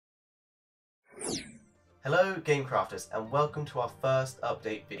Hello Gamecrafters and welcome to our first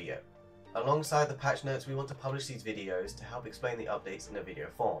update video. Alongside the patch notes, we want to publish these videos to help explain the updates in a video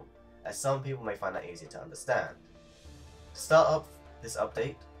form, as some people may find that easier to understand. To start off this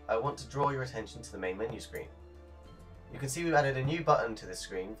update, I want to draw your attention to the main menu screen. You can see we've added a new button to this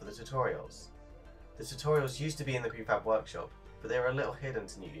screen for the tutorials. The tutorials used to be in the prefab workshop, but they were a little hidden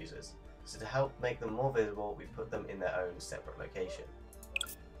to new users, so to help make them more visible, we've put them in their own separate location.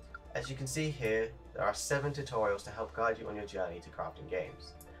 As you can see here, there are 7 tutorials to help guide you on your journey to crafting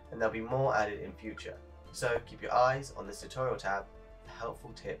games, and there'll be more added in future, so keep your eyes on this tutorial tab for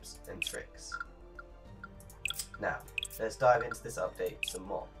helpful tips and tricks. Now, let's dive into this update some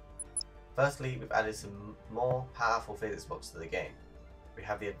more. Firstly, we've added some more powerful physics blocks to the game. We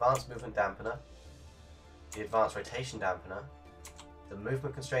have the Advanced Movement Dampener, the Advanced Rotation Dampener, the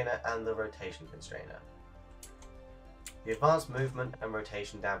Movement Constrainer and the Rotation Constrainer. The Advanced Movement and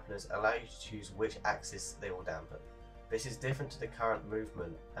Rotation Dampeners allow you to choose which axis they will dampen. This is different to the current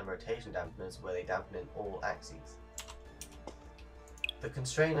Movement and Rotation Dampeners where they dampen in all axes. The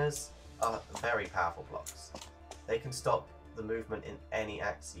Constrainers are very powerful blocks. They can stop the movement in any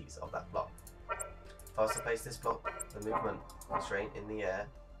axes of that block. If I was to place this block, the movement constraint in the air,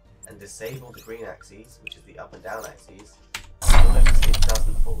 and disable the green axes, which is the up and down axes, you'll notice it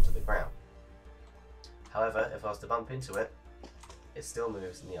doesn't fall to the ground. However, if I was to bump into it, it still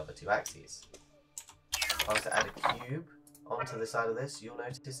moves in the other 2 axes. If I was to add a cube onto the side of this, you'll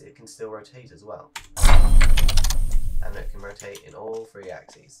notice it can still rotate as well. And it can rotate in all 3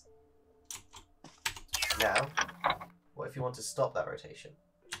 axes. Now, what if you want to stop that rotation?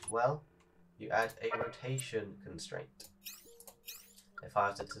 Well, you add a rotation constraint. If I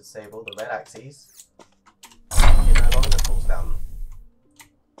was to disable the red axes, it no longer falls down.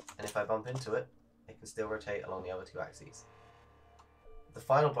 And if I bump into it, it can still rotate along the other 2 axes. The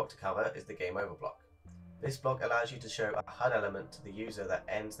final block to cover is the Game Over block. This block allows you to show a HUD element to the user that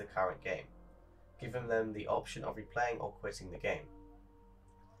ends the current game, giving them the option of replaying or quitting the game.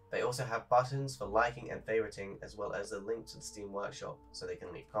 They also have buttons for liking and favoriting, as well as a link to the Steam Workshop so they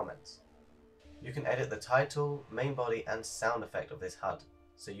can leave comments. You can edit the title, main body and sound effect of this HUD,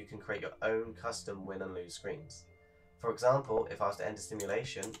 so you can create your own custom win and lose screens. For example, if I was to enter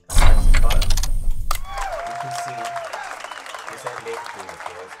simulation and press this button, you can see this end game screen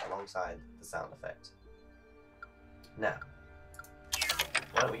appears alongside the sound effect. Now,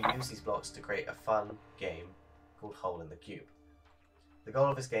 why don't we use these blocks to create a fun game called Hole in the Cube. The goal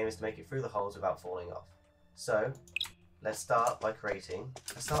of this game is to make it through the holes without falling off. So, let's start by creating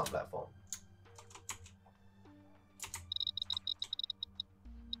a start platform.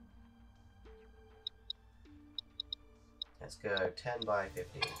 Let's go 10 by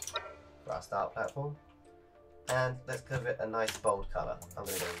 15 for our start platform. And let's give it a nice bold colour. I'm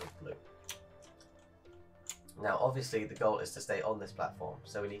going to go with blue. Now obviously the goal is to stay on this platform,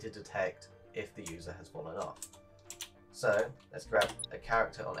 so we need to detect if the user has fallen off. So let's grab a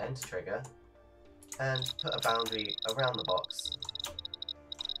character on enter trigger and put a boundary around the box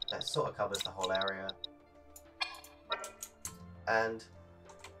that sort of covers the whole area. And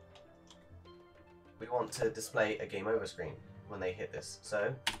we want to display a game over screen when they hit this.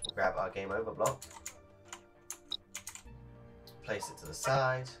 So we'll grab our game over block, place it to the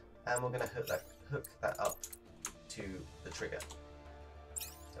side, and we're going to hook that up to the trigger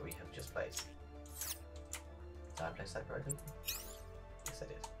that we have just placed. Did I place that correctly? Yes, I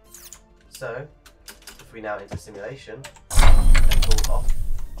did. So, if we now enter simulation and pull off,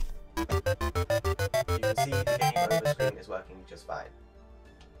 you can see the game over screen is working just fine.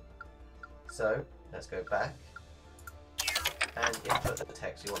 So, let's go back and input the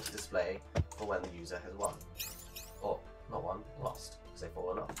text we want to display for when the user has won. Or, not won, lost, because they've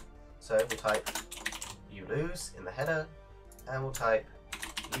fallen off. So, we'll type "you lose" in the header, and we'll type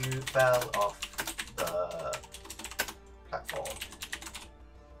 "you fell off the platform."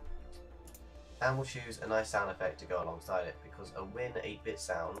 And we'll choose a nice sound effect to go alongside it, because a win 8-bit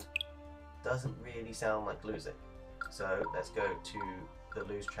sound doesn't really sound like losing. So let's go to the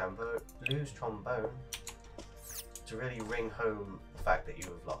lose trombone to really ring home the fact that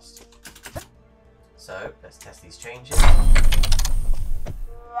you have lost. So let's test these changes.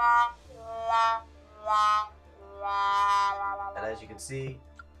 And as you can see,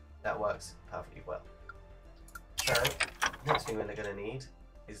 that works perfectly well. So, next thing we're going to need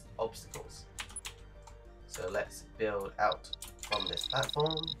is obstacles. So let's build out from this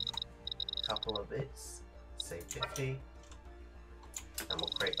platform a couple of bits, say 50, and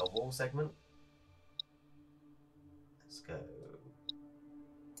we'll create a wall segment. Let's go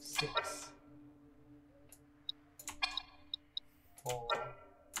 6, 4,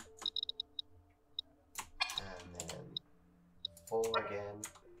 4 again.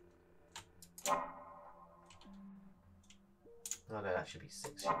 Oh no, that should be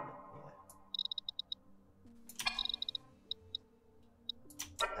 6, shouldn't it?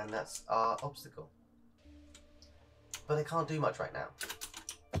 Yeah. And that's our obstacle. But it can't do much right now.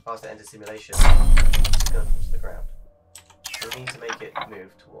 If I was to enter simulation, it's going to fall to the ground. So we need to make it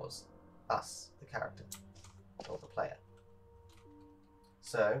move towards us, the character, or the player.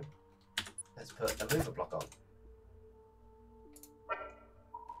 So, let's put a mover block on.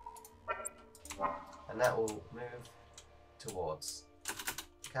 And that will move towards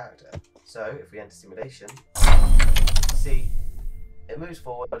the character. So, if we enter simulation, see, it moves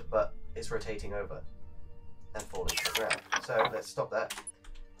forward, but it's rotating over and falling to the ground. So, let's stop that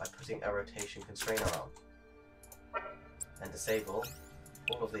by putting a rotation constrainer on. And disable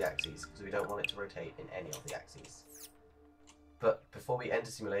all of the axes, because we don't want it to rotate in any of the axes. But before we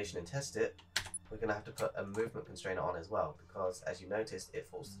enter simulation and test it, we're going to have to put a movement constrainer on as well, because as you noticed, it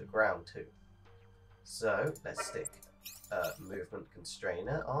falls to the ground too. So let's stick a movement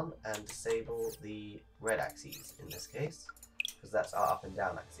constrainer on and disable the red axes in this case, because that's our up and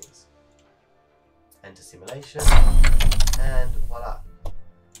down axes. Enter simulation, and voila.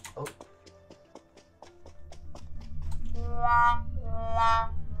 Oh.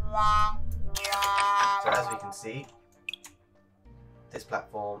 So as we can see, this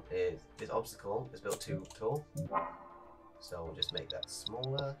platform this obstacle is built too tall. So we'll just make that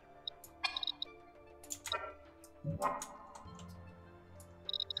smaller.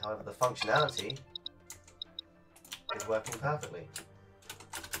 However, the functionality is working perfectly.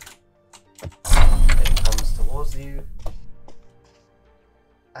 It comes towards you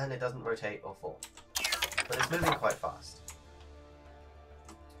and it doesn't rotate or fall. But it's moving quite fast.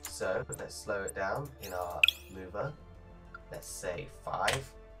 So let's slow it down in our mover. Let's say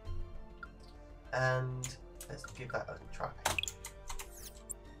 5. And let's give that a try.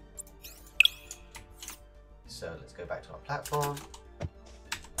 So let's go back to our platform.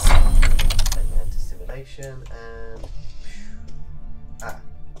 And enter simulation and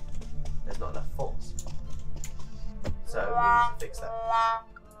there's not enough force. So we need to fix that.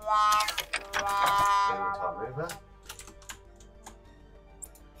 Go into our mover.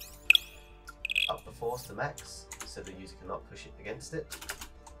 Up the force to max so the user cannot push it against it.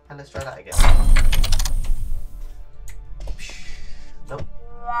 And let's try that again. Nope.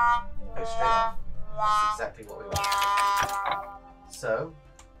 Go straight off. That's exactly what we want. So,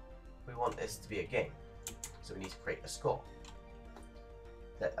 we want this to be a game. So we need to create a score.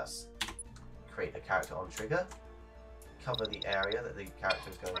 Let us create a character on trigger. Cover the area that the character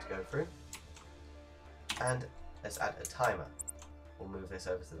is going to go through. And let's add a timer. We'll move this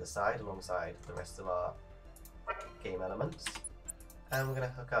over to the side alongside the rest of our game elements. And we're going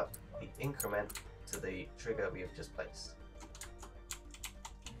to hook up the increment to the trigger we have just placed.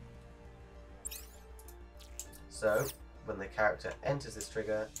 So, when the character enters this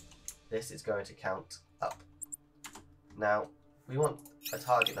trigger, this is going to count up. Now, we want a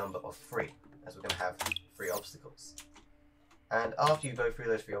target number of 3, as we're going to have 3 obstacles. And after you go through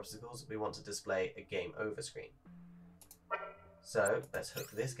those 3 obstacles, we want to display a game over screen. So let's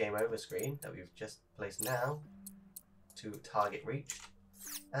hook this game over screen that we've just placed now to target reached,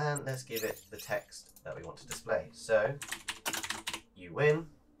 and let's give it the text that we want to display. So, you win,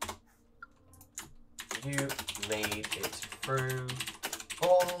 you made it through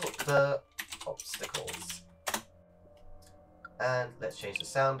all the obstacles. And let's change the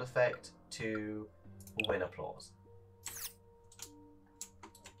sound effect to win applause.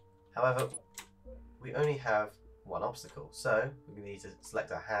 However, we only have 1 obstacle, so we need to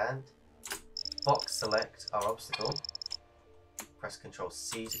select our hand, box select our obstacle, press Ctrl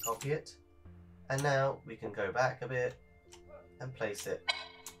C to copy it, and now we can go back a bit and place it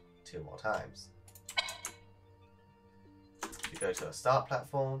 2 more times. If we go to a start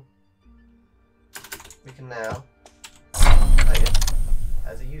platform, we can now play it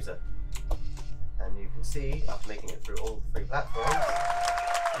as a user. And you can see, after making it through all 3 platforms,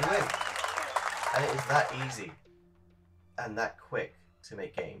 you win. And it is that easy and that quick to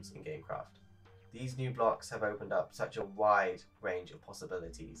make games in Gamecraft. These new blocks have opened up such a wide range of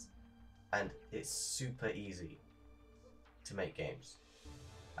possibilities, and it's super easy to make games.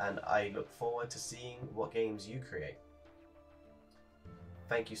 And I look forward to seeing what games you create.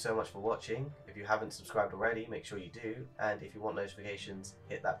 Thank you so much for watching. If you haven't subscribed already, make sure you do, and if you want notifications,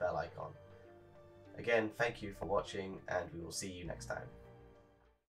 hit that bell icon. Again, thank you for watching, and we will see you next time.